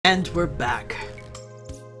And we're back.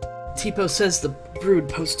 Tipo says the brood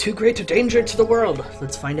pose too great a danger to the world.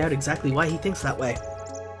 Let's find out exactly why he thinks that way.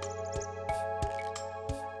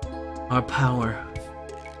 Our power,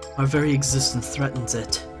 our very existence threatens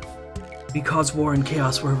it. We cause war and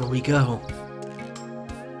chaos wherever we go.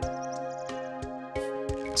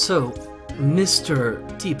 So, Mr.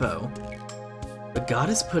 Tipo, the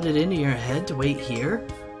goddess put it into your head to wait here?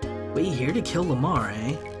 Wait here to kill Lamar,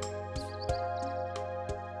 eh?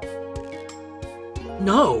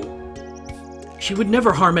 No! She would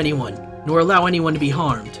never harm anyone, nor allow anyone to be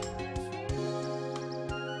harmed.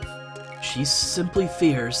 She simply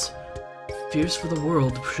fears for the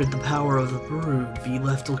world should the power of the brood be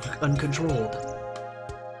left uncontrolled.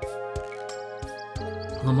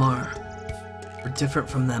 Lamar, we're different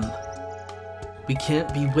from them. We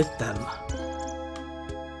can't be with them.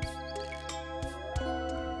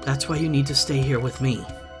 That's why you need to stay here with me.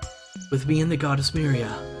 With me and the goddess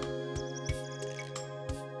Myria.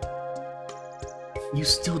 You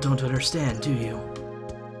still don't understand, do you?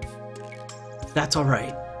 That's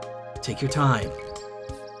alright. Take your time.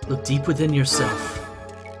 Look deep within yourself.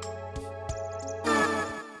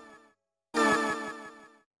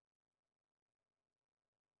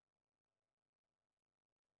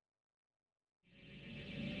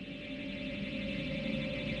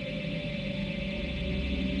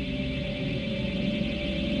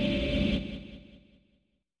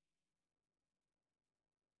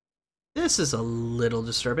 This is a little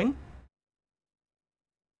disturbing.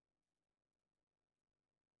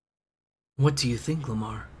 What do you think,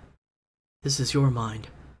 Lamar? This is your mind,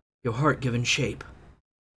 your heart given shape.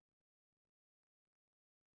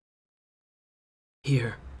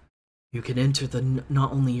 Here, you can enter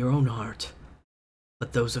not only your own heart,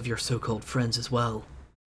 but those of your so-called friends as well.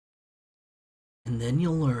 And then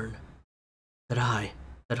you'll learn that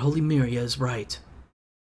that Holy Myria is right.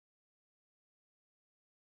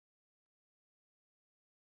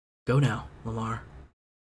 Go now, Lamar.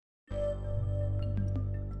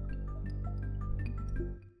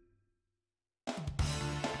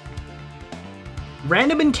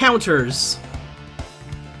 Random encounters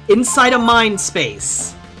inside a mind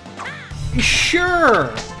space.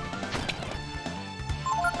 Sure.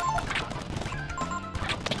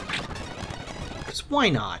 Because why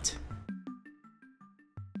not?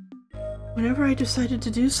 Whenever I decided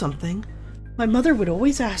to do something, my mother would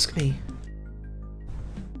always ask me.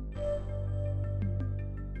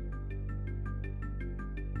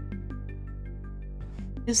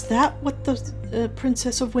 Is that what the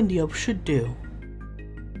Princess of Windia should do?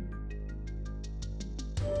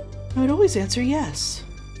 I would always answer yes.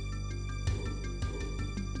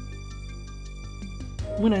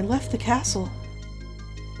 When I left the castle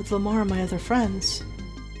with Lamar and my other friends,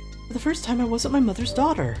 for the first time I wasn't my mother's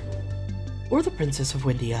daughter, or the Princess of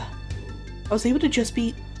Windia. I was able to just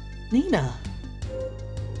be Nina.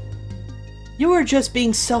 You were just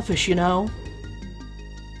being selfish, you know.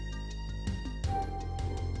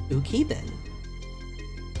 Okay then.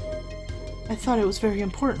 I thought it was very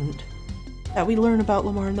important that we learn about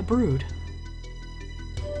Lamar and the brood.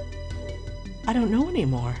 I don't know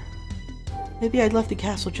anymore. Maybe I left the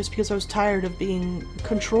castle just because I was tired of being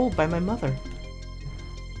controlled by my mother.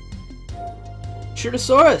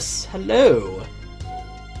 Chirtosaurus, hello!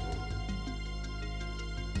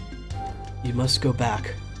 You must go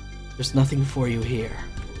back. There's nothing for you here.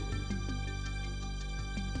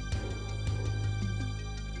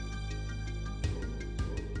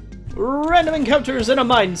 Random encounters in a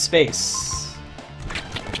mind space.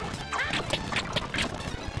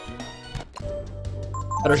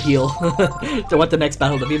 Better heal. Don't want the next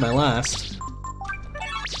battle to be my last.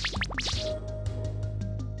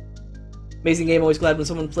 Amazing game, always glad when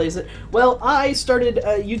someone plays it. Well, I started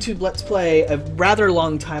a YouTube Let's Play a rather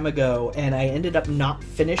long time ago, and I ended up not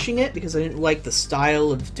finishing it because I didn't like the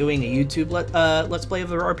style of doing a YouTube Let's Play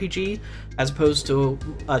of an RPG, as opposed to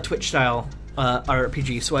a Twitch-style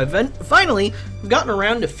RPG, so I've finally gotten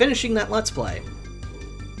around to finishing that Let's Play.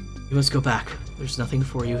 You must go back. There's nothing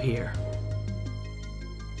for you here.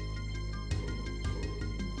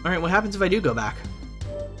 Alright, what happens if I do go back?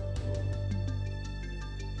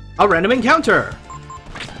 A random encounter!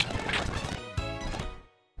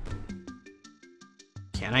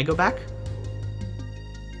 Can I go back?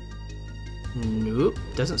 Nope,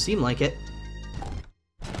 doesn't seem like it.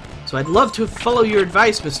 So I'd love to follow your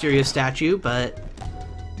advice, Mysterious Statue, but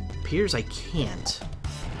it appears I can't.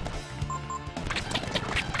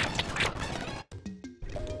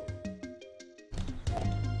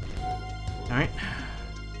 Alright.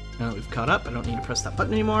 Now that we've caught up, I don't need to press that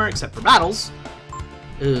button anymore, except for battles.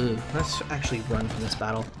 Let's actually run from this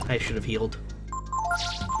battle. I should have healed.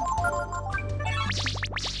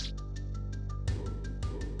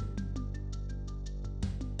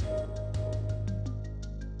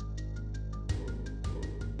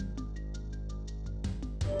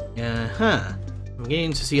 Uh-huh. I'm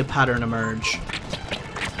beginning to see a pattern emerge.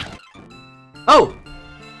 Oh!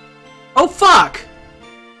 Oh, fuck!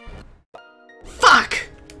 Fuck!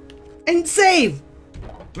 And save!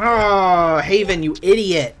 Oh, Haven, you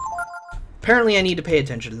idiot. Apparently I need to pay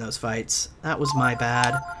attention to those fights. That was my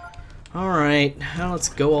bad. Alright, now let's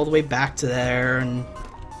go all the way back to there and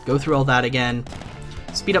go through all that again.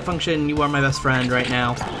 Speed up function, you are my best friend right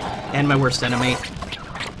now. And my worst enemy.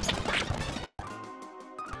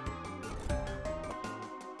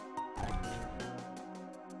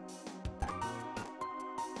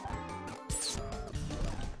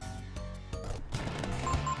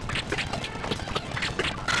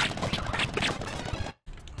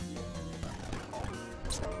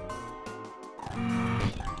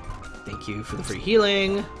 Thank you for the free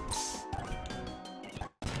healing.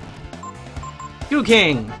 Goo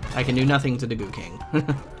King! I can do nothing to the Goo King.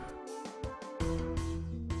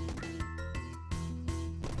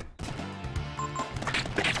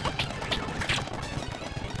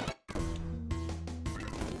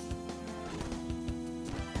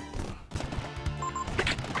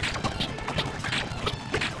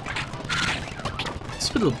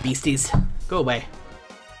 Stupid little beasties. Go away.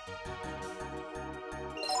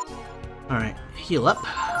 Alright, heal up.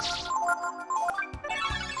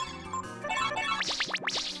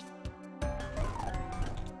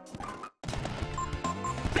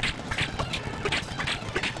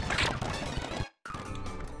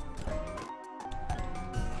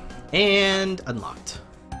 And unlocked.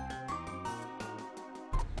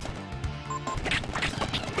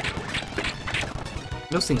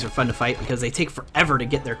 Those things are fun to fight because they take forever to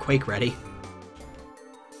get their Quake ready.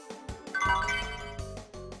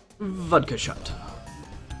 Vodka shot.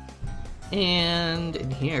 And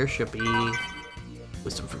in here should be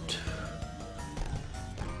Wisdom Fruit.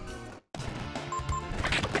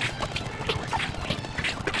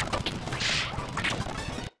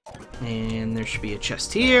 And there should be a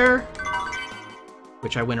chest here,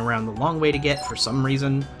 which I went around the long way to get for some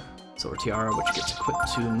reason. Silver Tiara, which gets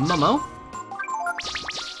equipped to Momo.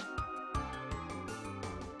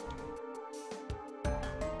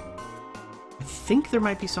 I think there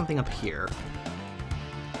might be something up here.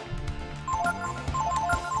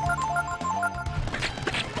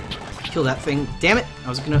 Kill that thing. Damn it! I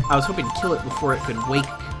was hoping to kill it before it could wake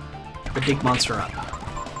the big monster up.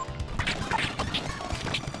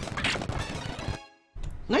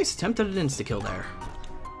 Nice attempt at an insta-kill there.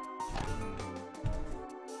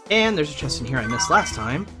 And there's a chest in here I missed last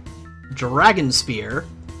time. Dragon Spear.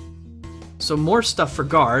 So more stuff for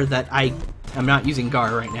Gar that I'm not using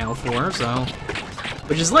Gar right now for, so...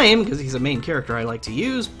 Which is lame, because he's a main character I like to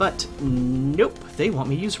use, but nope, they want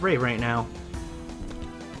me to use Ray right now.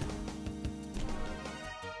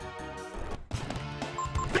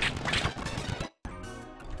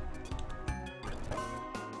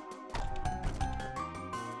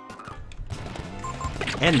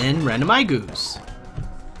 And then random Igoos.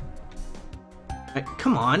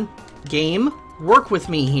 Come on, game, work with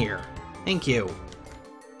me here. Thank you.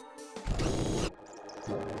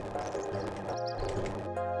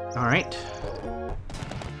 Alright.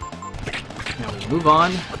 Now we move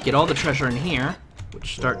on, get all the treasure in here,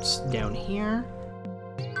 which starts down here.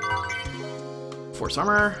 Force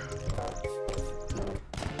armor.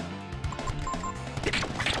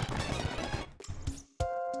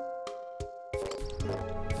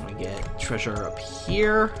 We get treasure up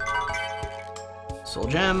here. Soul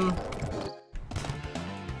gem.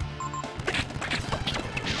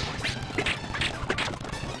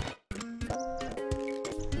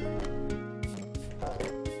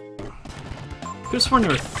 Could have sworn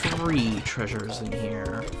there were 3 treasures in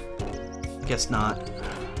here. Guess not.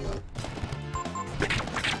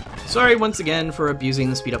 Sorry once again for abusing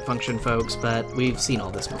the speed up function, folks, but we've seen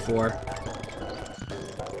all this before.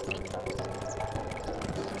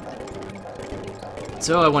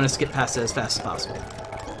 So I want to skip past it as fast as possible.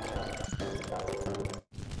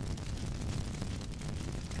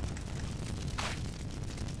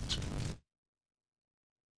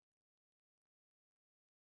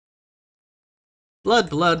 Blood,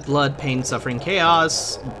 blood, blood, pain, suffering,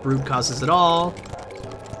 chaos. Brood causes it all.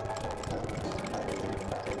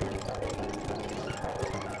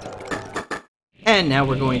 And now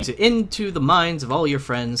we're going into the minds of all your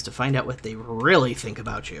friends to find out what they really think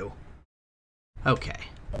about you. Okay.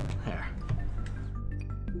 There.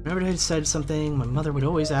 Whenever I decided something, my mother would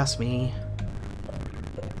always ask me,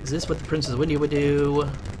 is this what the Princess of Windia would do?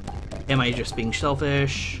 Am I just being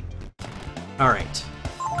selfish? Alright.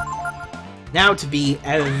 Now to be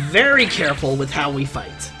very careful with how we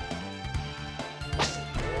fight.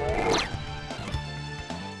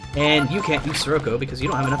 And you can't use Sirocco because you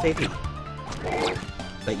don't have enough AP.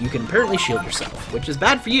 But you can apparently shield yourself, which is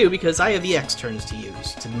bad for you because I have EX turns to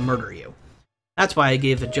use to murder you. That's why I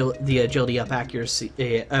gave the agility up accuracy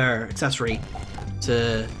accessory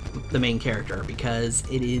to the main character, because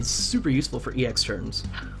it is super useful for EX turns.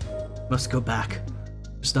 Must go back.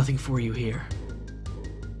 There's nothing for you here.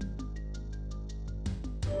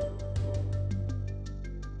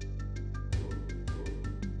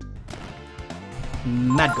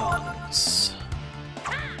 Madgogs.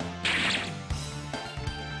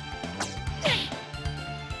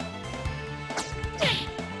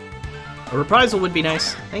 A reprisal would be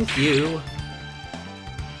nice. Thank you.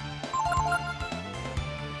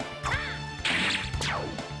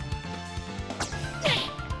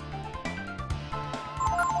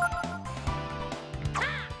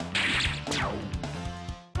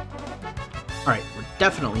 Alright, we're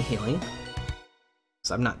definitely healing.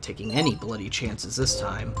 So I'm not taking any bloody chances this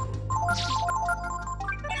time.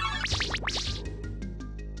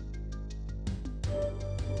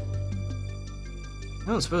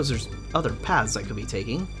 I don't suppose there's other paths I could be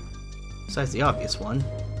taking, besides the obvious one.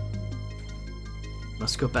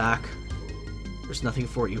 Must go back. There's nothing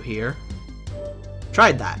for you here.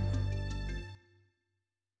 Tried that.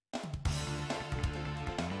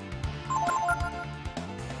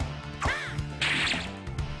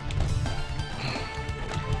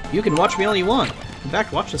 You can watch me all you want. In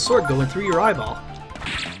fact, watch the sword going through your eyeball.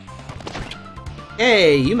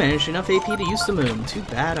 Hey, you managed enough AP to use the moon. Too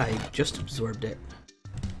bad I just absorbed it.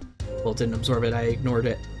 Well, didn't absorb it, I ignored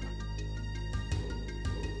it.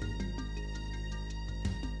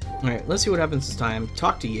 Alright, let's see what happens this time.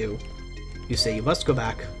 Talk to you. You say you must go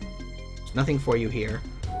back. There's nothing for you here.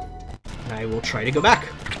 And I will try to go back.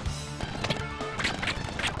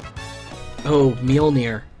 Oh,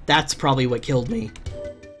 Mjolnir. That's probably what killed me.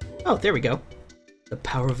 Oh, there we go. The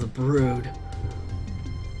power of the Brood.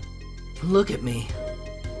 Look at me.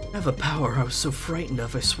 I have a power I was so frightened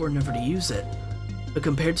of I swore never to use it. But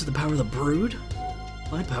compared to the power of the Brood,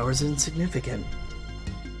 my power is insignificant.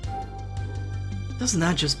 Doesn't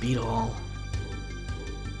that just beat all?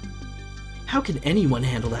 How can anyone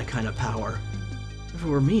handle that kind of power? If it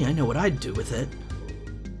were me, I know what I'd do with it.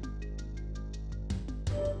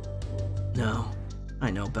 No,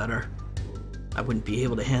 I know better. I wouldn't be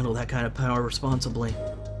able to handle that kind of power responsibly.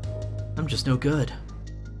 I'm just no good.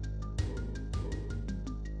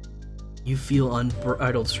 You feel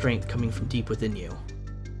unbridled strength coming from deep within you.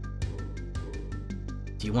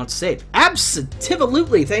 Do you want to save?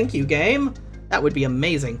 Absolutely, thank you, game! That would be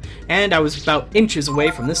amazing. And I was about inches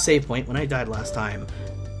away from this save point when I died last time.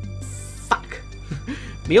 Fuck.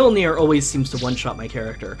 Mjolnir always seems to one-shot my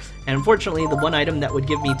character. And unfortunately, the one item that would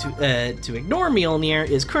give me to ignore Mjolnir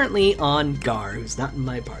is currently on Gar, who's not in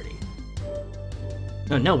my party.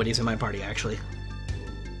 No, nobody's in my party, actually.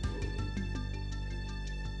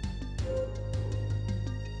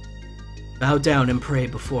 Bow down and pray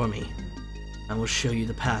before me. I will show you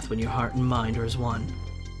the path when your heart and mind are as one.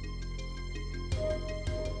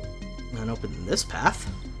 And open this path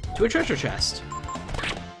to a treasure chest.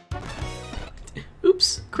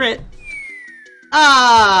 Oops, crit.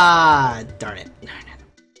 Ah, darn it.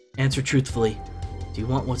 Answer truthfully. Do you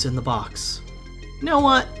want what's in the box? You know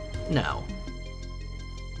what? No.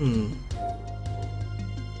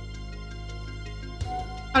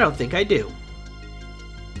 I don't think I do.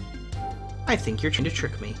 I think you're trying to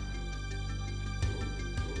trick me.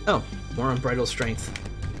 Oh, more unbridled strength.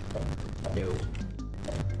 No.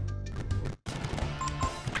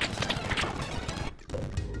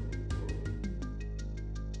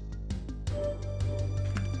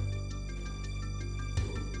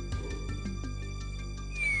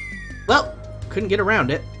 Well, couldn't get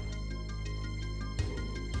around it.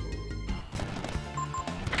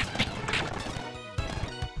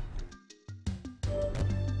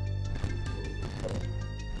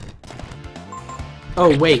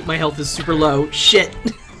 Oh wait, my health is super low. Shit!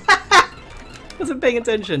 Wasn't paying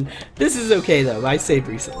attention. This is okay though, I saved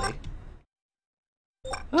recently.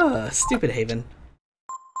 Stupid Haven.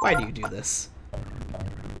 Why do you do this?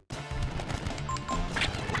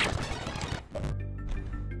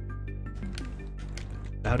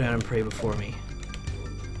 Bow down and pray before me.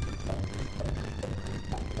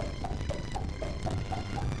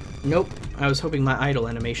 Nope, I was hoping my idle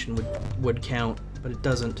animation would count, but it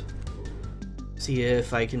doesn't. See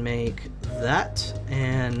if I can make that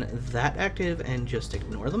and that active and just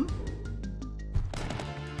ignore them.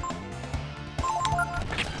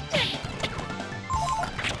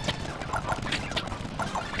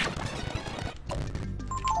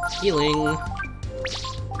 Healing.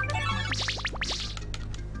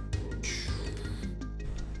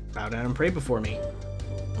 down and pray before me.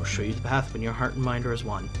 I'll show you the path when your heart and mind are as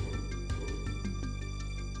one.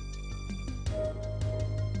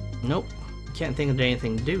 Nope. Can't think of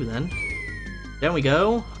anything to do then. Down we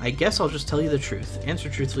go. I guess I'll just tell you the truth. Answer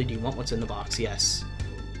truthfully, do you want what's in the box? Yes.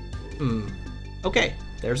 Okay,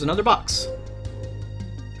 there's another box.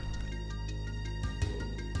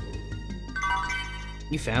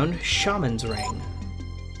 You found Shaman's Ring.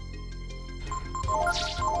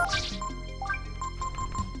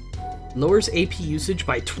 Lowers AP usage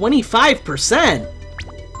by 25%!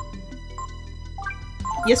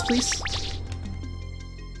 Yes, please.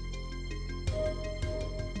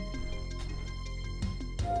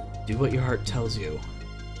 Do what your heart tells you.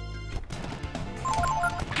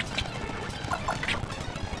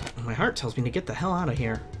 My heart tells me to get the hell out of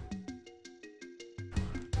here.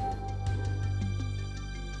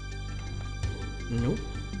 Nope.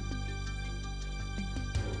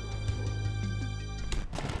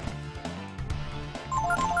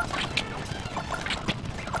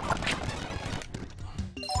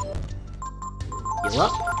 Heal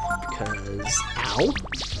up, because... Ow.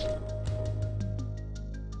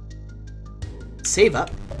 Save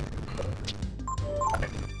up.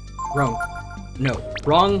 Wrong. No.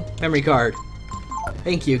 Wrong memory card.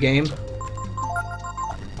 Thank you, game.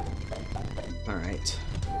 Alright.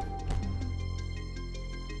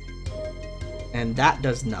 And that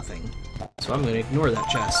does nothing. So I'm gonna ignore that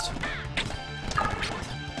chest.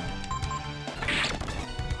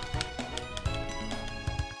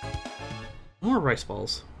 More rice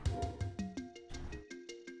balls.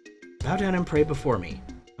 Bow down and pray before me.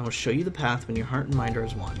 I will show you the path when your heart and mind are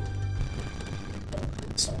as one.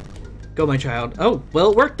 Go, my child. Oh,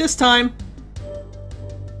 well, it worked this time!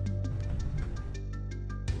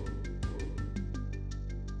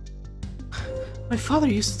 My father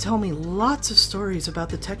used to tell me lots of stories about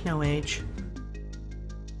the Techno Age.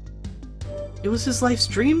 It was his life's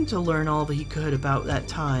dream to learn all that he could about that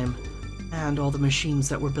time, and all the machines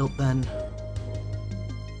that were built then.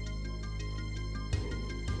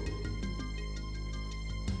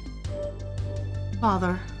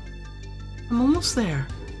 Father, I'm almost there.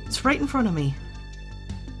 It's right in front of me.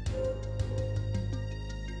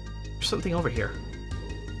 There's something over here.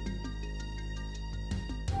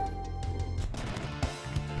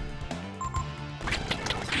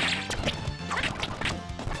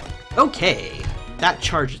 Okay, that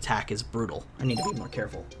charge attack is brutal. I need to be more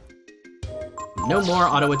careful. No more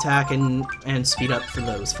auto attack and speed up for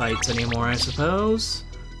those fights anymore, I suppose.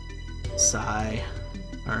 Sigh.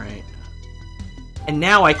 Alright. And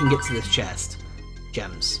now I can get to this chest.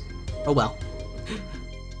 Gems. Oh well.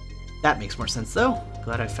 That makes more sense though.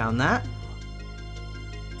 Glad I found that.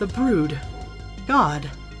 The Brood. God.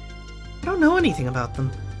 I don't know anything about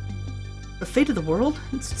them. The fate of the world?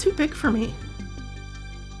 It's too big for me.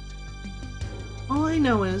 All I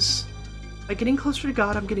know is, by getting closer to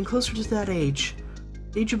God, I'm getting closer to that age.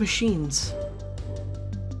 The age of machines.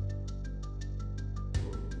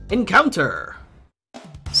 Encounter!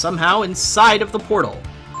 Somehow inside of the portal.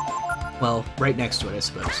 Well, right next to it, I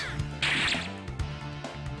suppose.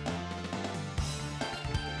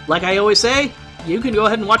 Like I always say, you can go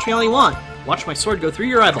ahead and watch me all you want. Watch my sword go through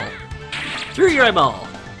your eyeball. Through your eyeball!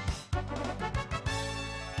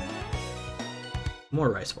 More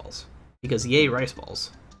rice balls. Because yay, rice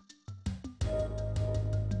balls.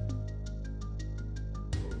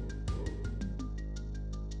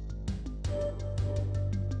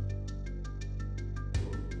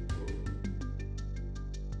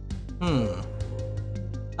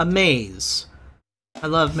 A maze. I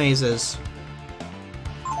love mazes.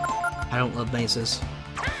 I don't love mazes.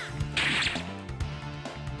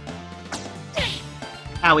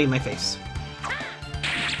 Owie, my face.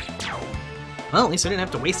 Well, at least I didn't have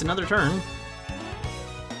to waste another turn.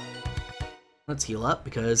 Let's heal up,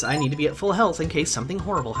 because I need to be at full health in case something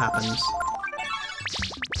horrible happens.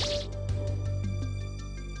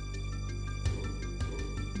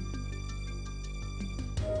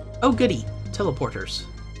 Oh goody, teleporters.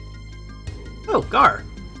 Oh, Gar.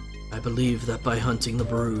 I believed that by hunting the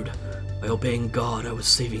Brood, by obeying God, I was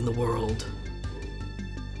saving the world.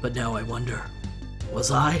 But now I wonder,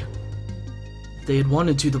 was I? If they had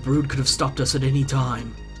wanted to, the Brood could have stopped us at any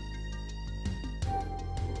time.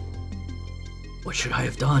 What should I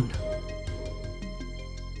have done?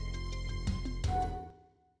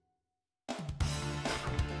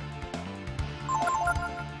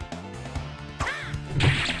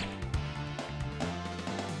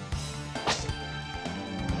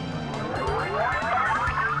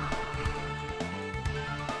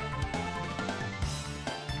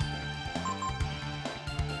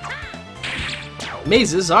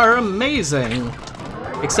 Mazes are amazing!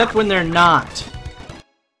 Except when they're not.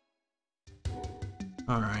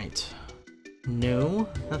 Alright. No,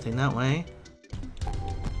 nothing that way.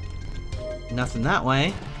 Nothing that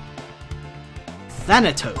way.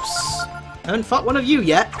 Thanatos. Haven't fought one of you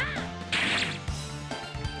yet.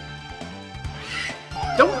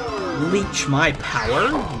 Don't leech my power,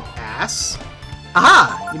 you ass.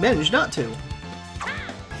 Aha! You managed not to.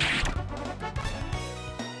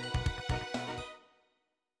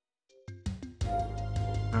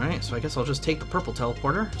 Alright, so I guess I'll just take the purple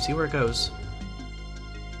teleporter, see where it goes.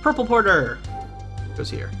 Purple porter! Goes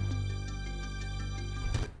here.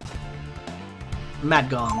 Mad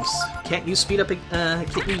Gongs. Can't use speed up,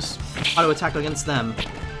 can't use auto attack against them.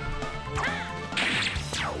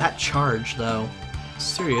 That charge, though.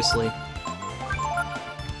 Seriously.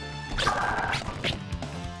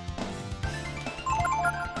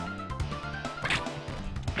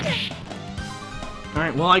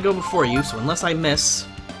 Alright, well I go before you, so unless I miss...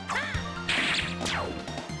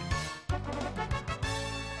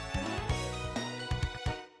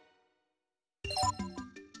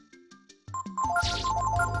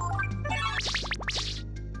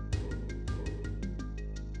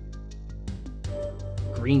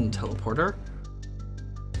 Green teleporter.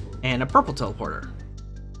 And a purple teleporter.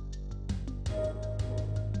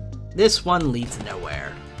 This one leads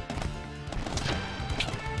nowhere.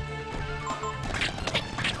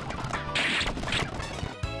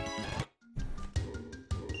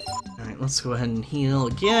 Alright, let's go ahead and heal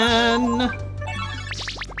again.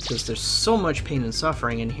 Because there's so much pain and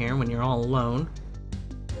suffering in here when you're all alone.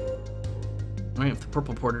 Alright, if the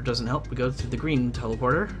purple porter doesn't help, we go through the green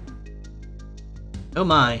teleporter. Oh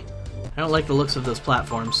my. I don't like the looks of those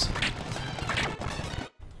platforms.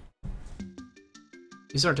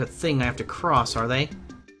 These aren't a thing I have to cross, are they?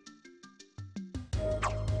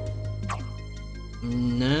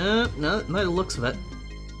 No, not the looks of it.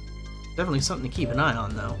 Definitely something to keep an eye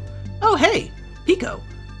on, though. Oh, hey! Pico!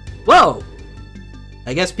 Whoa!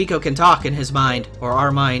 I guess Pico can talk in his mind, or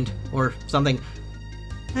our mind, or something.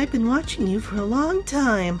 I've been watching you for a long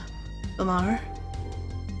time, Lamar.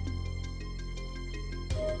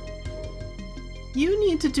 You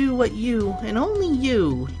need to do what you, and only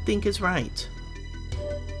you, think is right.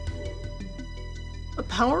 The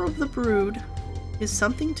power of the Brood is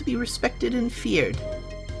something to be respected and feared,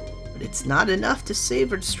 but it's not enough to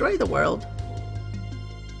save or destroy the world.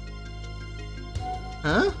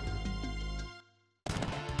 Huh?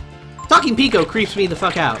 Talking Pico creeps me the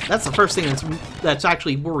fuck out. That's the first thing that's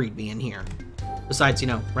actually worried me in here. Besides, you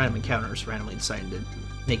know, random encounters randomly deciding to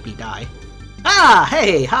make me die. Ah!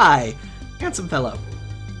 Hey! Hi! Handsome fellow.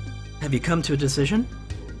 Have you come to a decision?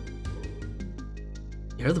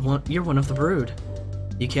 You're one of the Brood.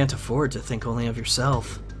 You can't afford to think only of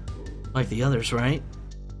yourself. Like the others, right?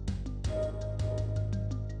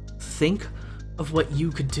 Think of what you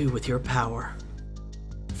could do with your power.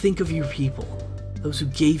 Think of your people, those who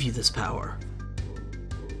gave you this power.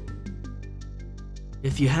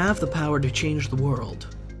 If you have the power to change the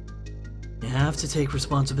world, you have to take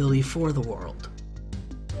responsibility for the world,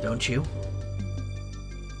 don't you?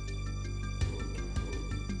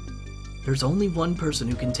 There's only one person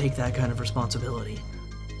who can take that kind of responsibility.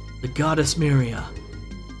 The goddess Myria.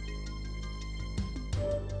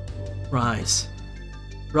 Rise.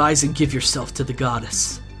 Rise and give yourself to the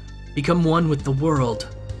goddess. Become one with the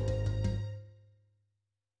world.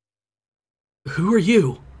 Who are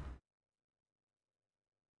you?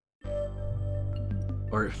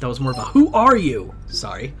 Or that was more of a who are you?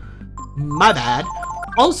 Sorry. My bad.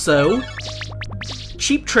 Also,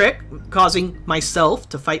 cheap trick, causing myself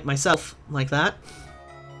to fight myself like that.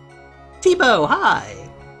 T-Bow, hi!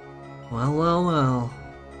 Well, well, well.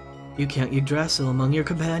 You count Yggdrasil among your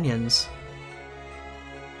companions.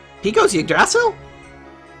 Pico's Yggdrasil?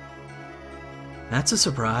 That's a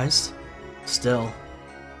surprise. Still.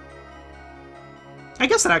 I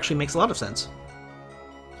guess that actually makes a lot of sense.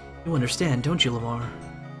 You understand, don't you, Lamar?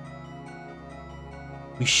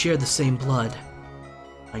 We share the same blood.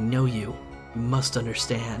 I know you. You must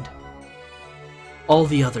understand. All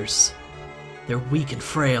the others, they're weak and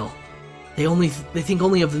frail. They think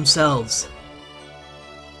only of themselves.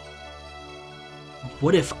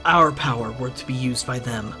 What if our power were to be used by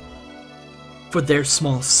them? For their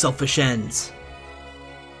small, selfish ends?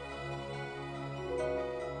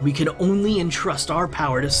 We can only entrust our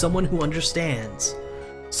power to someone who understands.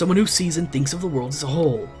 Someone who sees and thinks of the world as a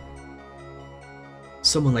whole.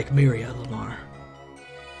 Someone like Myria, Lamar.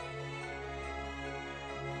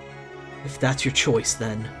 If that's your choice,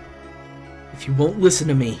 then. If you won't listen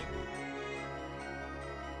to me,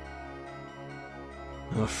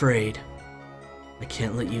 I'm afraid I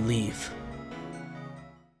can't let you leave.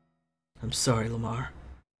 I'm sorry, Lamar.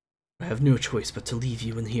 I have no choice but to leave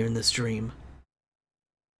you in here in this dream.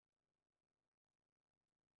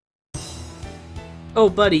 Oh,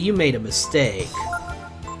 buddy, you made a mistake.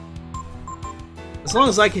 As long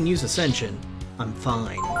as I can use Ascension, I'm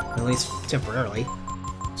fine. At least temporarily.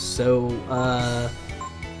 So,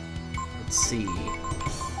 let's see.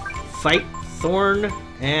 Fight Thorn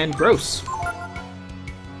and Gross.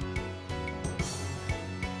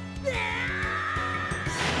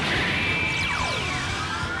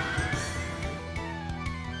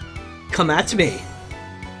 Come at me.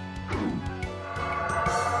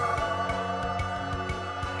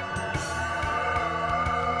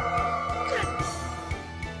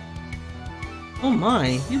 Oh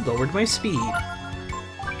my, you lowered my speed.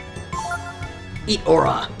 Eat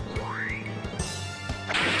Aura.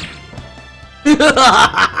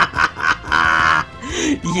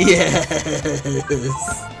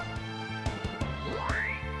 Yes.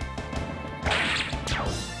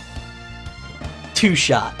 Two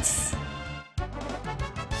shots.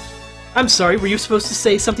 I'm sorry, were you supposed to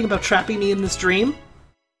say something about trapping me in this dream?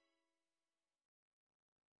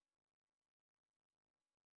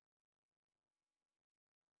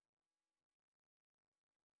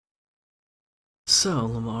 So,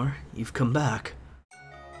 Lamar, you've come back.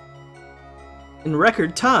 In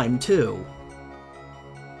record time, too.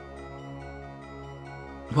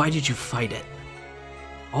 Why did you fight it?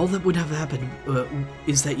 All that would have happened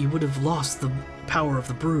is that you would have lost the power of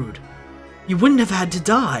the Brood. You wouldn't have had to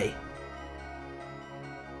die.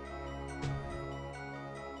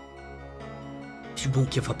 If you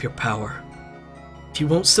won't give up your power, if you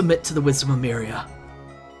won't submit to the wisdom of Myria,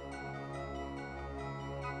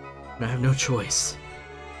 I have no choice.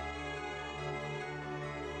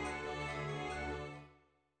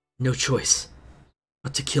 No choice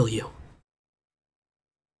but to kill you.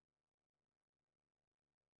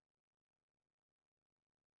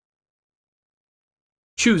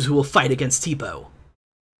 Choose who will fight against Teepo.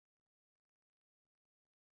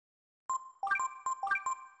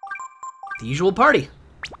 The usual party.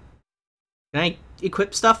 Can I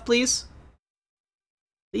equip stuff, please?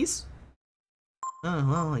 Please? Oh,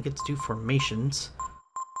 well, I get to do formations.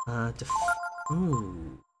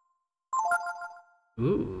 Ooh.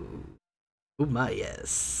 Ooh. Ooh, my,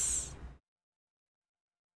 yes.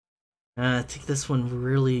 I think this one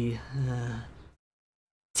really,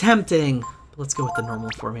 tempting. But let's go with the normal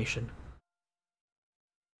formation.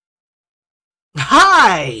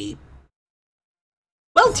 Hi!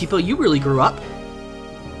 Well, Teepo, you really grew up.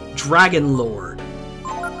 Dragon Lord.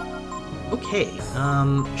 Okay,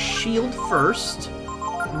 shield first.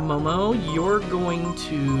 Momo, you're going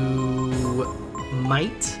to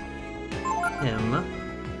might him.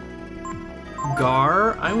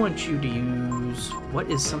 Gar, I want you to use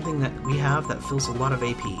what is something that we have that fills a lot of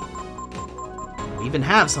AP. We even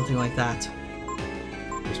have something like that.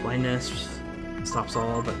 There's blindness, stops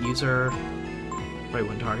all but user, right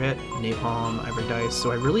one target, napalm, ivory dice.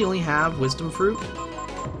 So I really only have wisdom fruit,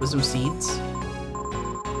 wisdom seeds.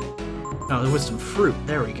 No, the wisdom fruit.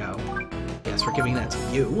 There we go. Yes, we're giving that to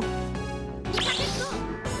you.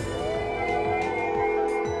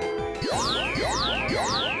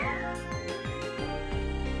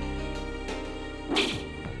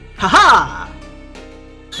 Haha!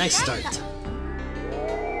 Nice start.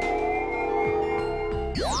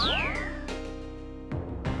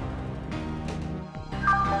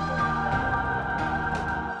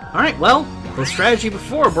 Alright, well, the strategy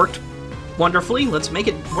before worked wonderfully. Let's make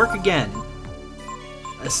it work again.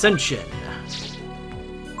 Ascension.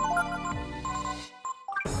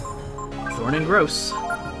 Thorn and Gross.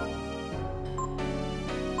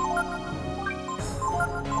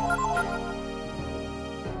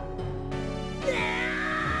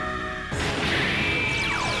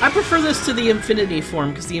 I prefer this to the Infinity form,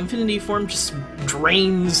 because the Infinity form just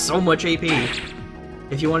drains so much AP.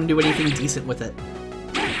 If you want to do anything decent with it.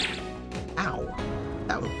 Ow.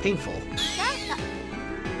 That was painful.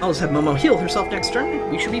 I'll just have Momo heal herself next turn.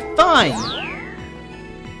 We should be fine!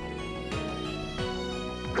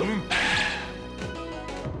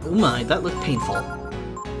 Oh my, that looked painful.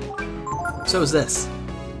 So is this.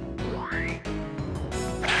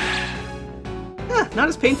 Not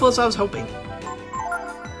as painful as I was hoping.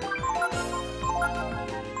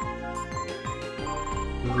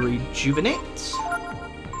 Rejuvenate.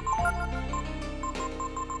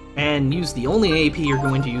 And use the only AP you're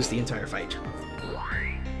going to use the entire fight.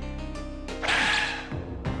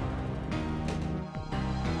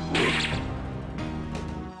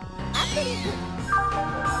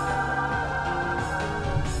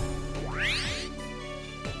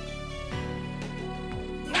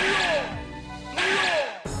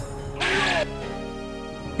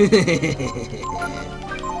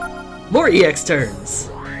 More EX turns!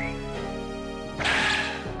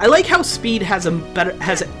 I like how speed has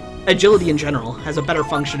agility in general has a better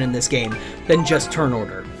function in this game than just turn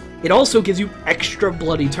order. It also gives you extra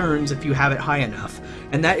bloody turns if you have it high enough,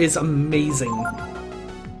 and that is amazing.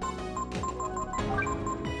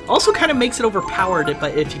 Also kind of makes it overpowered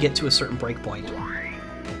but if you get to a certain breakpoint.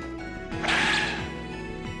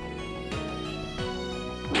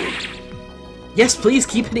 Yes, please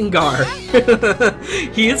keep hitting Gar.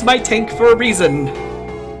 He is my tank for a reason.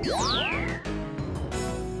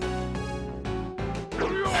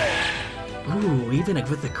 Ooh, even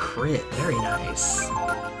with a crit. Very nice.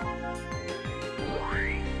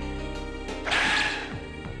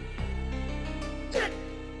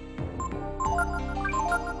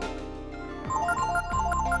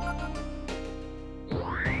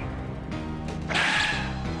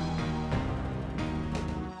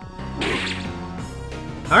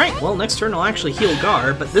 Alright, well, next turn I'll actually heal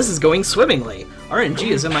Gar, but this is going swimmingly.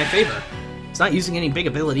 RNG is in my favor. He's not using any big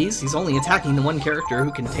abilities, he's only attacking the one character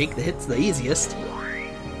who can take the hits the easiest.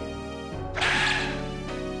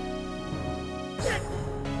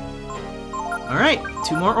 Alright,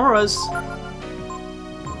 2 more auras.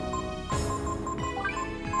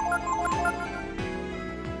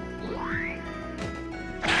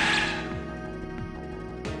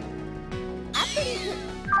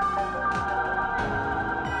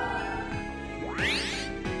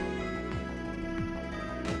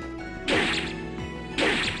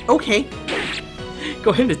 Okay.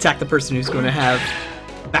 Go ahead and attack the person who's going to have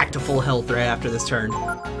back to full health right after this turn.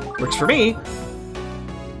 Works for me.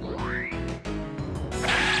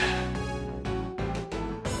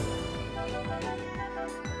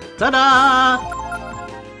 Ta-da!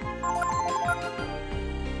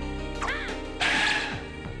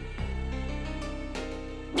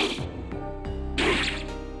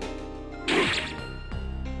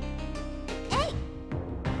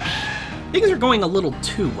 Things are going a little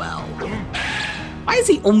too well. Why is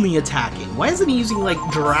he only attacking? Why isn't he using, like,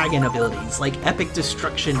 dragon abilities, like epic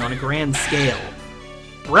destruction on a grand scale?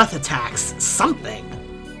 Breath attacks, something.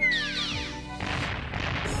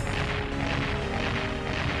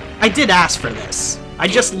 I did ask for this. I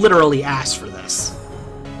just literally asked for this.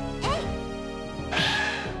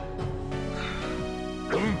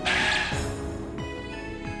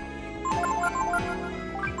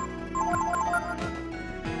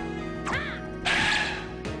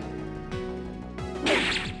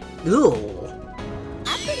 Ooh.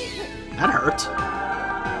 That hurt.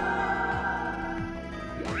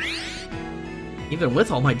 Even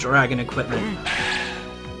with all my dragon equipment.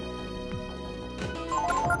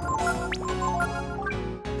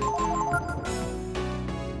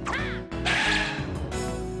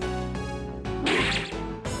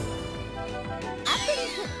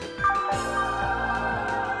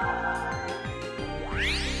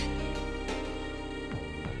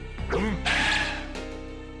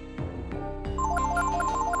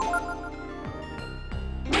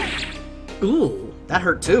 Ooh, that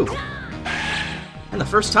hurt too. And the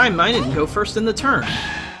first time mine didn't go first in the turn.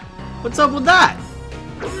 What's up with that?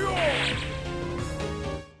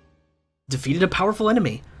 Defeated a powerful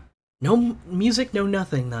enemy. No music, no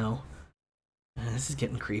nothing though. This is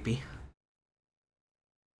getting creepy.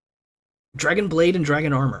 Dragon Blade and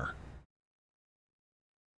Dragon Armor.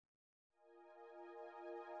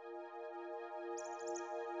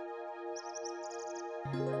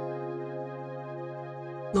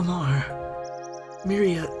 Lamar,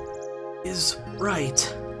 Miria is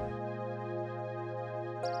right.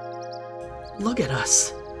 Look at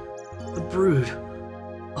us. The Brood.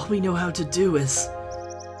 All we know how to do is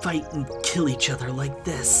fight and kill each other like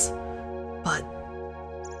this. But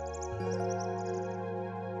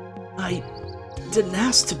I didn't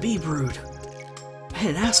ask to be Brood. I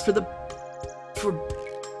didn't ask for the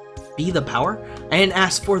power? I didn't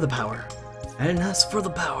ask for the power. I didn't ask for the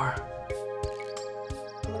power.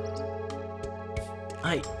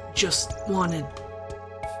 I just wanted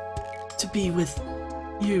to be with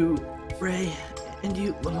you, Ray, and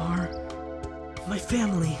you, Lamar. My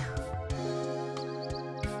family.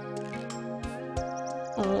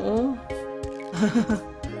 Oh.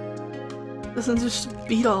 Listen to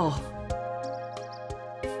Speed All.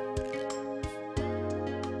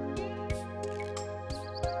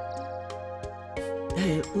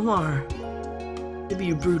 Hey, Lamar. Maybe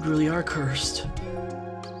you Brood really are cursed.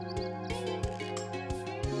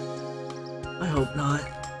 I hope not.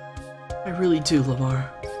 I really do, Lamar.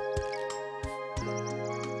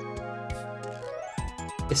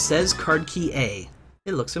 It says card key A.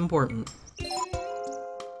 It looks important.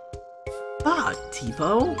 Ah,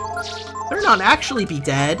 Tipo? Better not actually be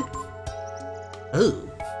dead. Oh.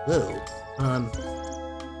 Whoa.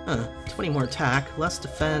 20 more attack, less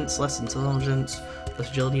defense, less intelligence,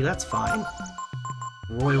 less agility, that's fine.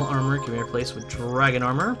 Royal armor can be replaced with dragon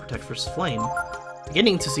armor, protect versus flame.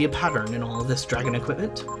 Beginning to see a pattern in all of this dragon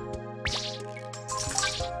equipment.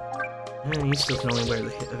 And you still can only wear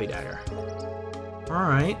the heavy dagger.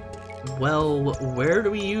 Alright. Well, where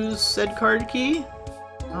do we use said card key?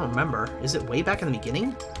 I don't remember. Is it way back in the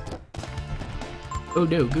beginning? Oh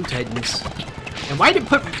no, Goo Titans. And why did it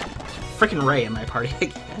put frickin' Ray in my party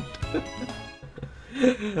again?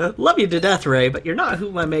 Love you to death, Ray, but you're not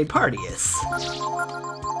who my main party is.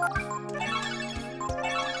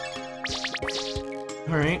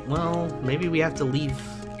 Alright, well, maybe we have to leave.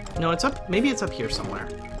 No, it's up. Maybe it's up here somewhere.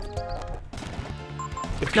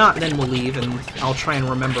 If not, then we'll leave, and I'll try and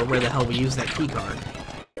remember where the hell we used that key card.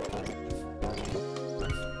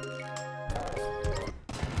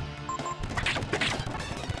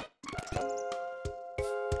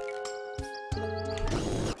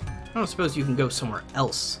 I don't suppose you can go somewhere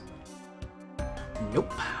else.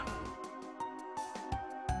 Nope.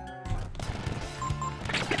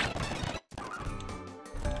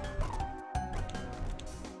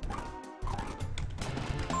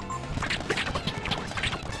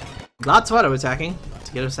 Lots of auto-attacking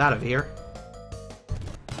to get us out of here.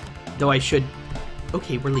 Though I should...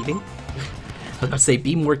 Okay, we're leaving. I was about to say,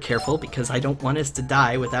 be more careful, because I don't want us to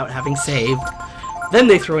die without having saved. Then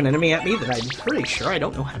they throw an enemy at me that I'm pretty sure I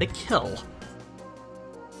don't know how to kill.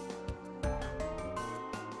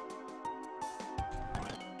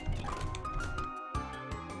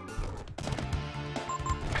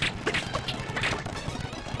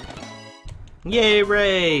 Yay,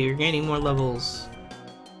 Ray! You're gaining more levels.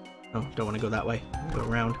 Oh, don't want to go that way. Go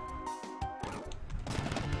around.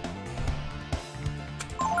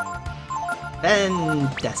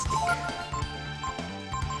 Fantastic.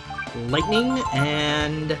 Lightning,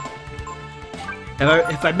 and...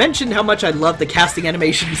 If I mentioned how much I love the casting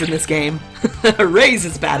animations in this game, Ray's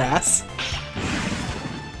is badass.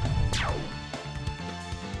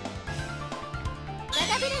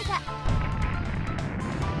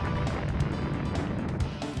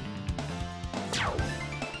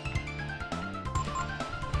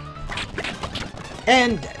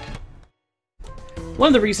 And dead. One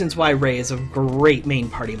of the reasons why Ray is a great main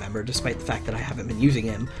party member, despite the fact that I haven't been using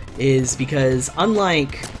him, is because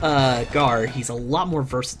unlike Gar, he's a lot more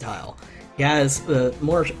versatile. He has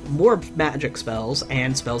more magic spells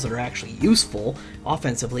and spells that are actually useful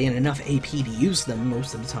offensively and enough AP to use them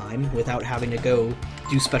most of the time without having to go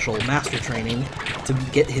do special master training to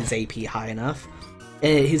get his AP high enough.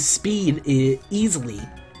 His speed easily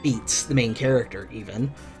beats the main character,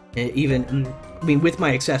 even. I mean, with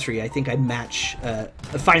my accessory, I think I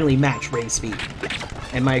finally match Ray's speed.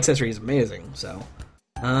 And my accessory is amazing, so.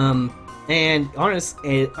 And honest,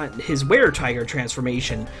 his Were-Tiger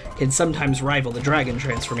transformation can sometimes rival the dragon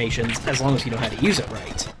transformations as long as you know how to use it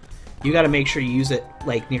right. You gotta make sure you use it,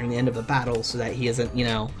 like, near the end of the battle so that he isn't, you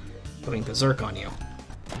know, going berserk on you.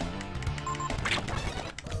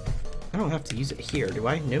 I don't have to use it here, do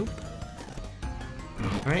I? Nope.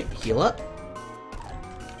 Alright, heal up.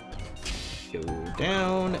 Go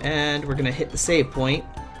down, and we're gonna hit the save point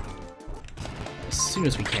as soon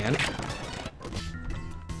as we can.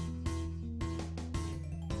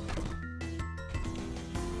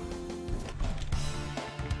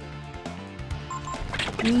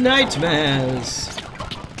 Nightmares!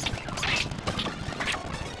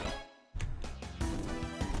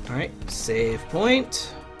 Alright, save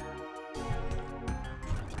point.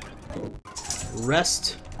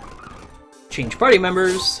 Rest. Change party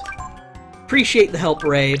members. Appreciate the help,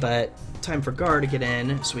 Ray, but time for Gar to get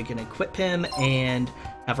in so we can equip him and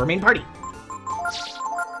have our main party.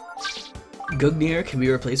 Gungnir can be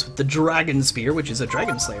replaced with the Dragon Spear, which is a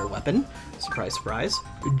Dragon Slayer weapon. Surprise, surprise.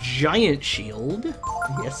 Giant Shield.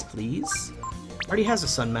 Yes, please. Already has a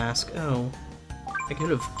Sun Mask. Oh. I could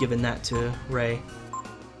have given that to Ray.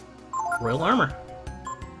 Royal Armor.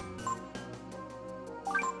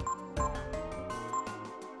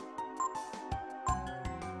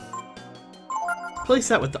 Replace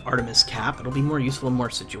that with the Artemis Cap. It'll be more useful in more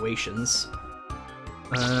situations.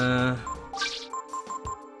 I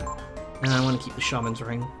want to keep the Shaman's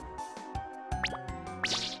Ring.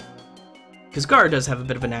 Because Gar does have a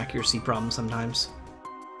bit of an accuracy problem sometimes.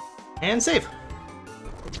 And save.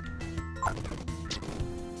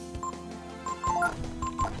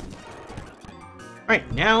 Alright,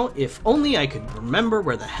 now, if only I could remember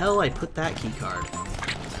where the hell I put that keycard.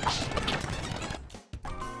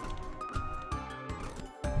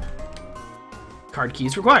 Card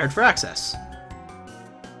keys required for access.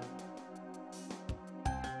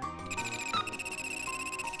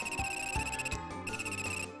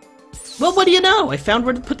 Well, what do you know? I found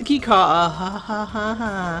where to put the key card. Ha ha ha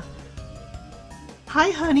ha.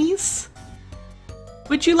 Hi, honeys.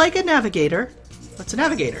 Would you like a navigator? What's a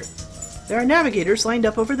navigator? There are navigators lined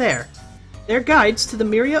up over there. They're guides to the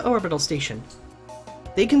Miria Orbital Station.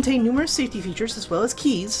 They contain numerous safety features as well as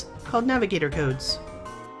keys called navigator codes.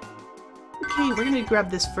 Okay, we're gonna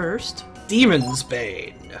grab this first. Demon's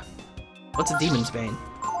Bane. What's a Demon's Bane?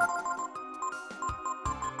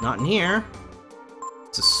 Not in here.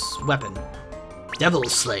 It's a weapon. Devil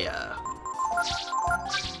Slayer.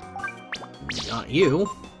 Not you.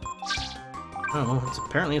 Oh, it's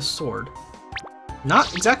apparently a sword.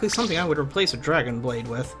 Not exactly something I would replace a Dragon Blade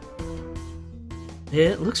with.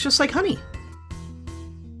 It looks just like honey.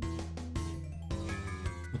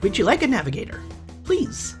 Would you like a navigator?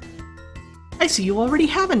 Please. I see you already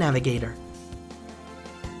have a navigator.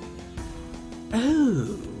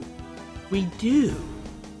 Oh, we do.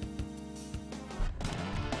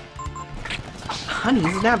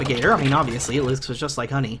 Honey's a navigator. I mean, obviously, it looks just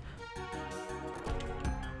like honey.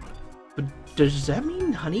 But does that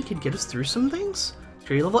mean honey could get us through some things?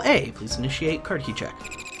 Security level A. Please initiate card key check.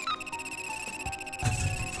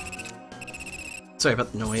 Sorry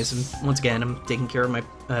about the noise, and once again, I'm taking care of my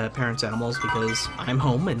parents' animals because I'm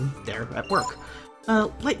home and they're at work.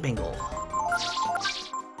 Light bangle.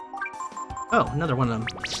 Oh, another one of them.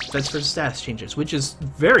 That's for status changes, which is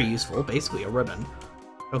very useful, basically a ribbon.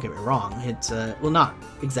 Don't get me wrong, it's, well, not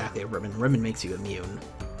exactly a ribbon. Ribbon makes you immune.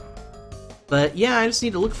 But yeah, I just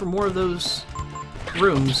need to look for more of those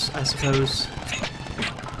rooms, I suppose.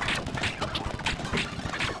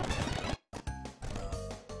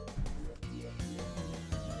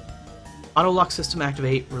 Auto lock system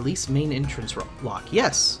activate. Release main entrance lock.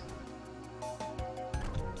 Yes.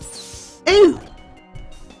 Ooh!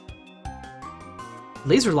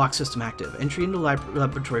 Laser lock system active. Entry into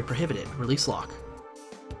laboratory prohibited. Release lock.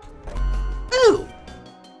 Ooh!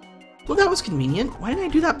 Well, that was convenient. Why didn't I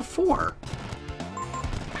do that before?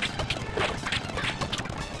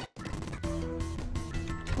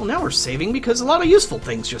 Well, now we're saving because a lot of useful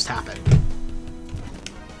things just happened.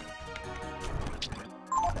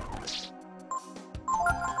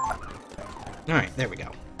 Alright, there we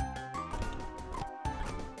go.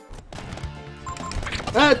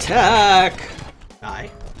 Attack!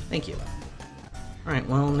 Die. Thank you. Alright,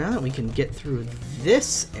 well, now that we can get through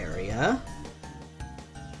this area...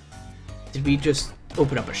 Did we just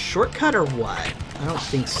open up a shortcut or what? I don't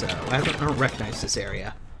think so. I don't recognize this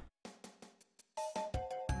area.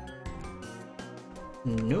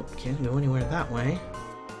 Nope, can't go anywhere that way.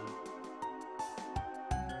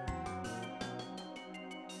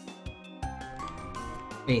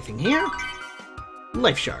 Anything here?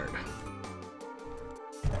 Life shard.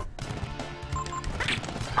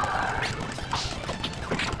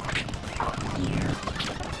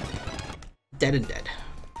 Dead and dead.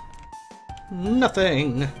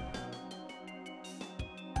 Nothing.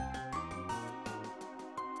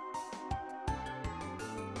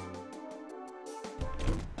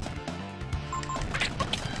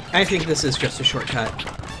 I think this is just a shortcut.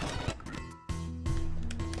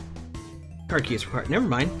 Card key is required. Never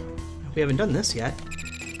mind. We haven't done this yet.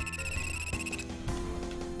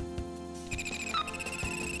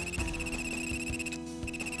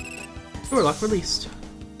 Door lock released.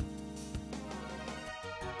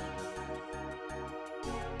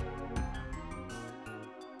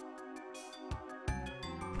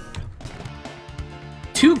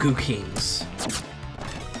 Two Goo Kings.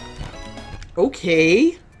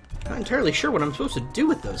 Okay. Not entirely sure what I'm supposed to do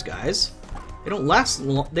with those guys. They don't last.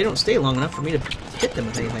 They don't stay long enough for me to hit them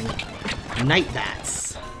with anything. Night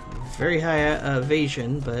Bats. Very high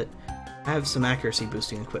evasion, but I have some accuracy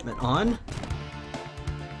boosting equipment on.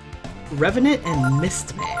 Revenant and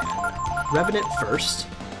Mistman. Revenant first.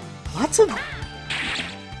 Lots of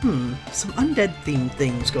some undead themed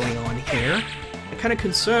things going on here. It kind of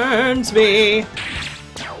concerns me.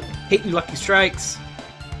 Hate you, Lucky Strikes.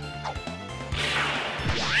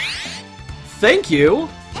 Thank you,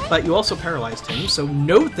 but you also paralyzed him, so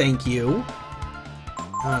no thank you.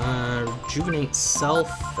 Rejuvenate Self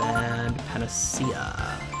and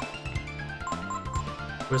Panacea.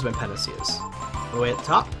 Where's my Panaceas? All the way at the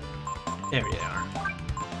top? There they are.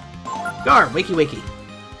 Gar, wakey wakey.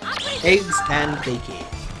 Eggs and bakey.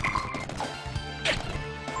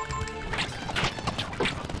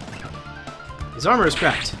 His armor is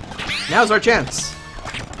cracked. Now's our chance.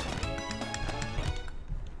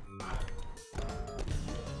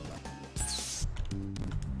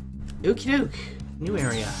 Okie doke. New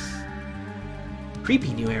area.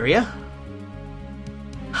 Creepy new area.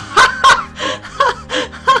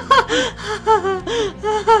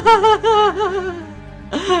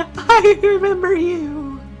 I I remember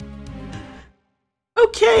you.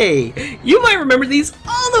 Okay, you might remember these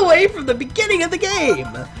all the way from the beginning of the game.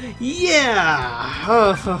 Yeah.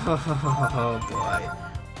 Oh boy.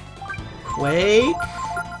 Quake.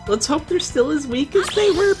 Let's hope they're still as weak as they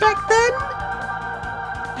were back then.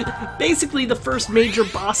 Basically the first major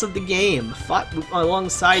boss of the game, fought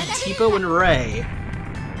alongside Tipo and Ray.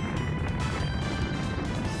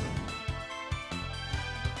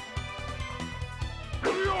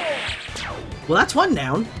 Well, that's one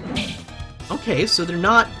down. Okay, so they're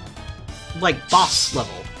not, like, boss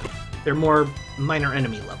level. They're more minor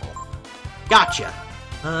enemy level. Gotcha.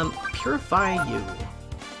 Purify you.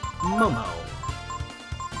 Momo.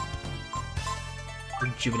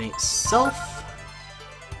 Rejuvenate self.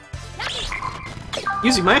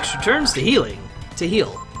 Using my extra turns to heal.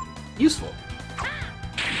 Useful.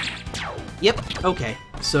 Yep, okay.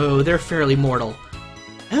 So they're fairly mortal.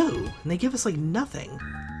 Oh, and they give us, like, nothing.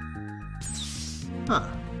 Huh.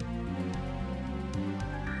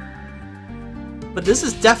 But this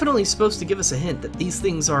is definitely supposed to give us a hint that these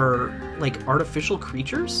things are, like, artificial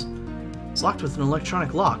creatures? It's locked with an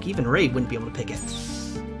electronic lock. Even Ray wouldn't be able to pick it.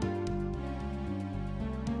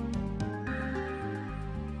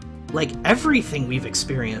 Like, everything we've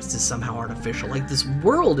experienced is somehow artificial. Like, this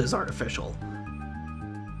world is artificial.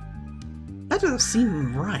 That doesn't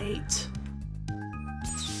seem right.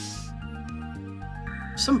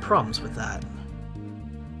 Some problems with that.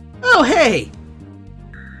 Oh, hey!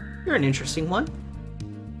 You're an interesting one.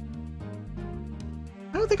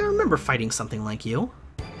 I don't think I remember fighting something like you.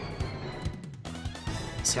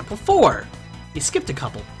 Sample 4! You skipped a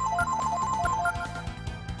couple.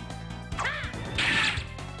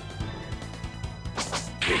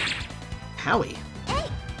 Howie.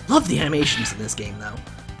 Love the animations in this game, though.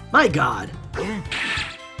 My god.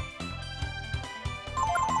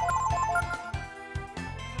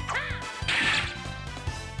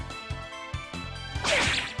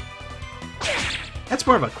 That's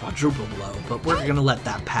more of a quadruple blow, but we're gonna let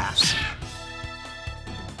that pass.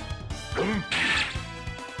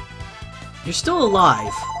 You're still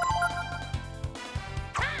alive.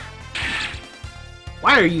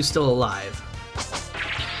 Why are you still alive?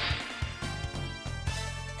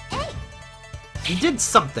 You did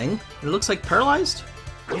something. It looks like paralyzed?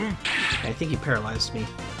 I think you paralyzed me.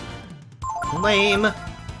 Lame.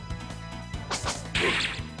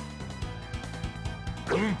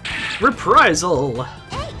 Reprisal!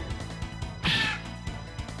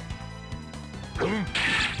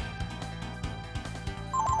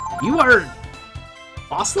 You are...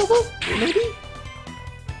 boss level? Maybe?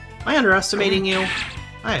 Am I underestimating you?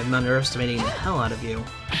 I am underestimating the hell out of you.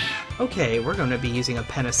 Okay, we're going to be using a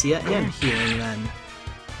Panacea and healing then.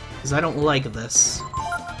 Because I don't like this.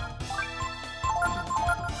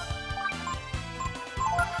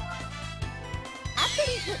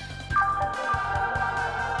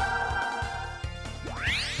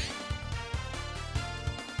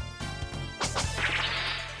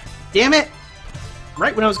 Damn it!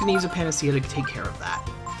 Right when I was going to use a Panacea to take care of that.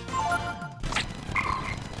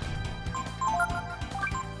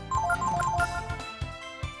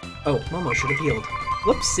 Oh, Momo should have healed.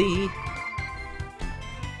 Whoopsie!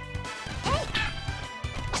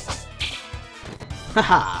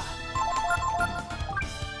 Haha!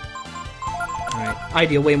 Alright, I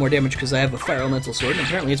deal way more damage because I have a fire elemental sword, and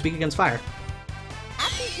apparently it's weak against fire.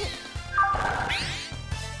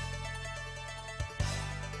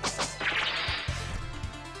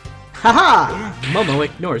 Haha! Momo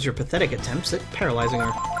ignores your pathetic attempts at paralyzing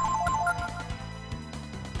her.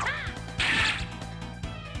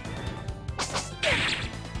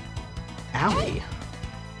 Owie.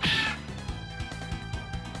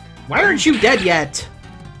 Why aren't you dead yet?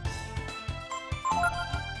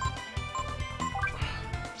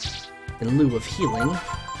 In lieu of healing,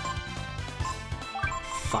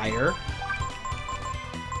 fire,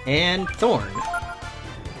 and thorn.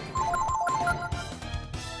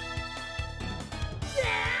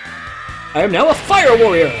 I am now a fire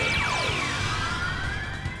warrior!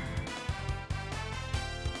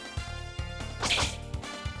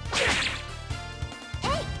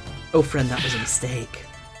 Oh friend, that was a mistake.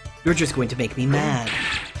 You're just going to make me mad.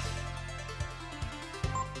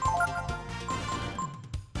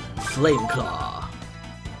 Flame Claw.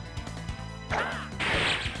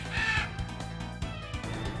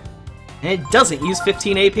 And it doesn't use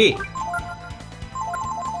 15 AP.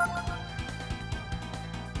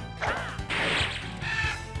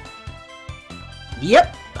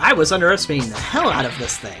 Yep, I was underestimating the hell out of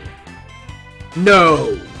this thing.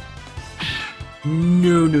 No!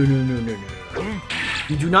 No, no, no, no, no, no.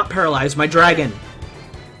 You do not paralyze my dragon.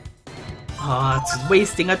 Oh, it's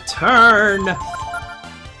wasting a turn!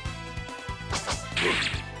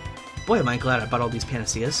 Boy, am I glad I bought all these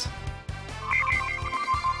Panaceas.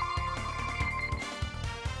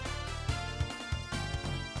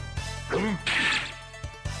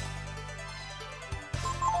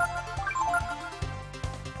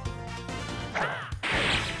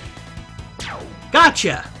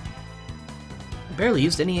 Gotcha! I barely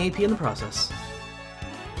used any AP in the process.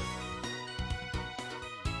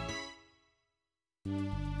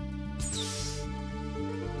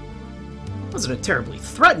 Wasn't a terribly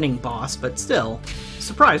threatening boss, but still,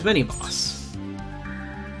 surprise mini-boss.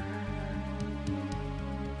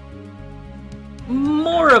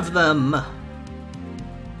 More of them!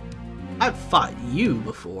 I've fought you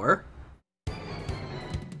before.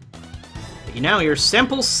 But now you're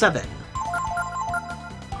Sample 7.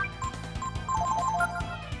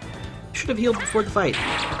 Should have healed before the fight.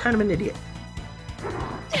 I'm kind of an idiot.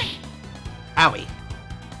 Owie.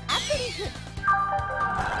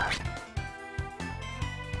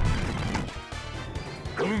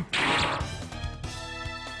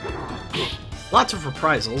 Lots of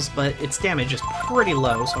reprisals, but its damage is pretty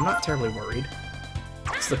low, so I'm not terribly worried.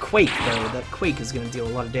 It's the Quake, though. That Quake is going to deal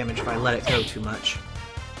a lot of damage if I let it go too much.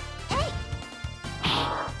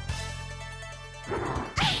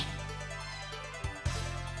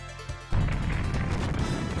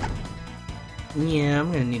 Yeah,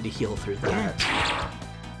 I'm going to need to heal through that.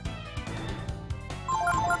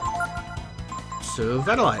 So,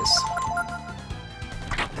 Vitalize.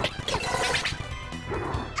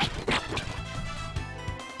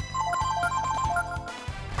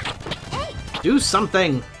 Do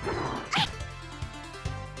something!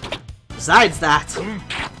 Besides that!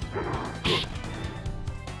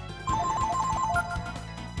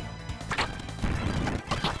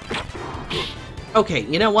 Okay,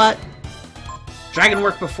 you know what? Dragon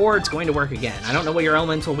worked before, it's going to work again. I don't know what your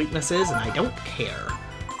elemental weakness is, and I don't care.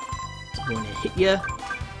 So I'm going to hit you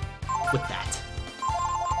with that.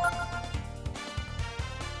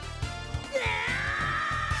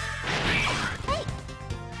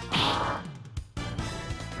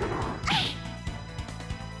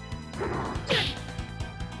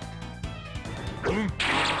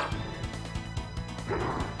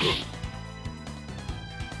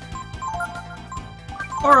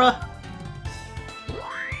 Aura!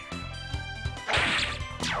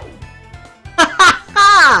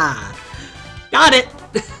 Ha! Got it!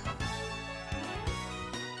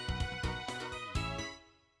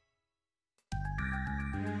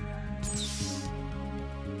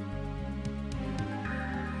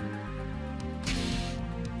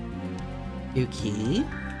 Yuki?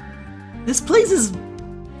 This place is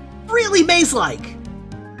really maze-like!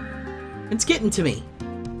 It's getting to me.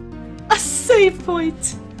 A save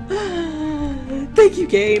point! Thank you,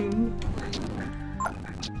 game!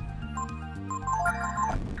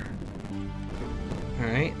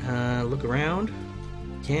 Alright, look around.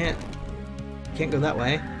 Can't go that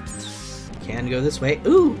way. Can go this way.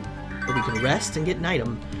 Ooh! But we can rest and get an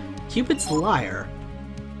item. Cupid's Lyre.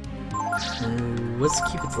 What's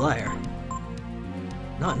Cupid's Lyre?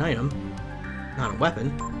 Not an item. Not a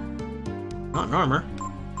weapon. Not an armor.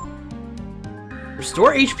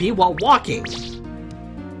 Restore HP while walking.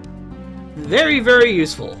 Very, very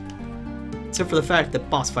useful. Except for the fact that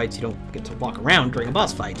boss fights you don't get to walk around during a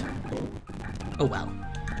boss fight. Oh well.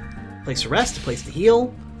 Place to rest, a place to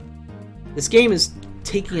heal. This game is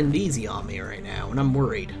taking it easy on me right now, and I'm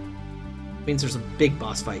worried. It means there's a big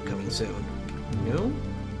boss fight coming soon. No?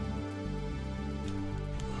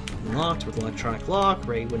 Unlocked with electronic lock.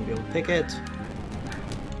 Ray wouldn't be able to pick it.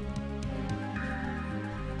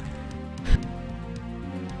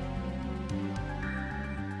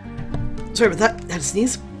 Sorry about that. I had a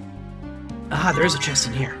sneeze. Ah, there is a chest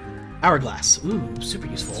in here. Hourglass. Ooh, super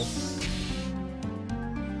useful.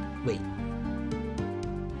 Wait.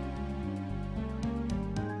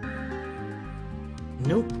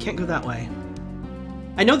 Nope, can't go that way.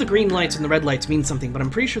 I know the green lights and the red lights mean something, but I'm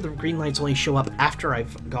pretty sure the green lights only show up after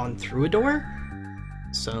I've gone through a door.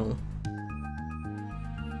 So...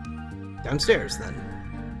 downstairs, then.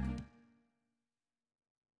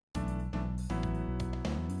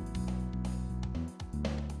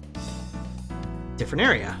 Different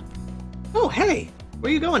area. Oh, hey!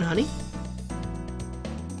 Where you going, honey?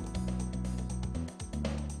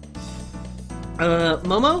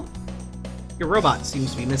 Momo? Your robot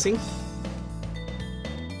seems to be missing.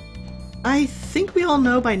 I think we all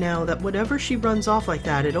know by now that whenever she runs off like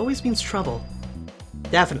that, it always means trouble.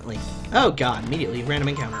 Definitely. Oh god, immediately random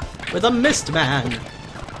encounter. With a Mist Man!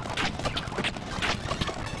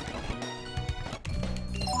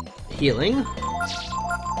 Healing.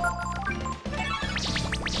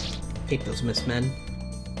 Hate those Mistmen.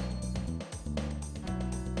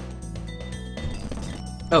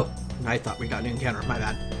 Oh, I thought we got an encounter. My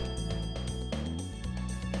bad.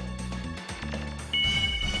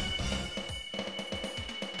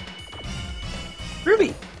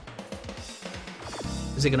 Ruby!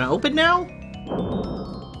 Is it gonna open now?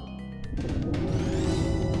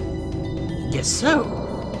 Guess so.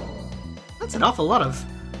 That's an awful lot of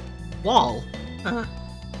wall. Wonder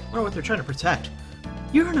what they're trying to protect.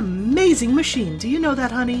 You're an amazing machine. Do you know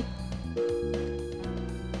that, honey?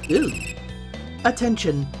 Ooh.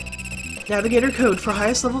 Attention. Navigator code for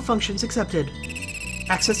highest level functions accepted.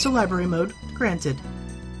 Access to library mode granted.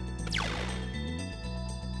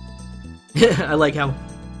 I like how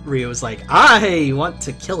Rio was like, I want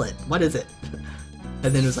to kill it. What is it?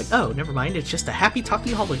 And then it was like, oh, never mind. It's just a happy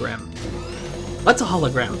talking hologram. What's a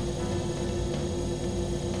hologram?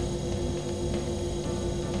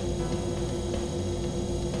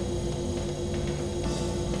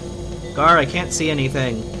 Gar, I can't see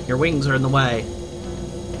anything. Your wings are in the way.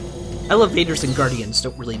 Elevators and Guardians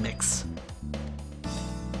don't really mix.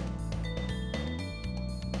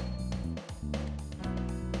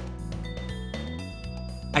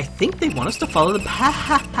 I think they want us to follow the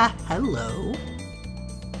Hello?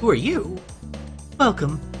 Who are you?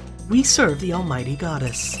 Welcome. We serve the Almighty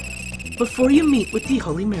Goddess. Before you meet with the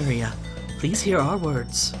Holy Myria, please hear our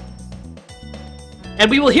words.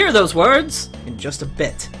 And we will hear those words in just a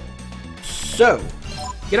bit. So,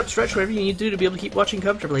 get up, stretch, whatever you need to do to be able to keep watching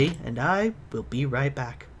comfortably, and I will be right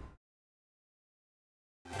back.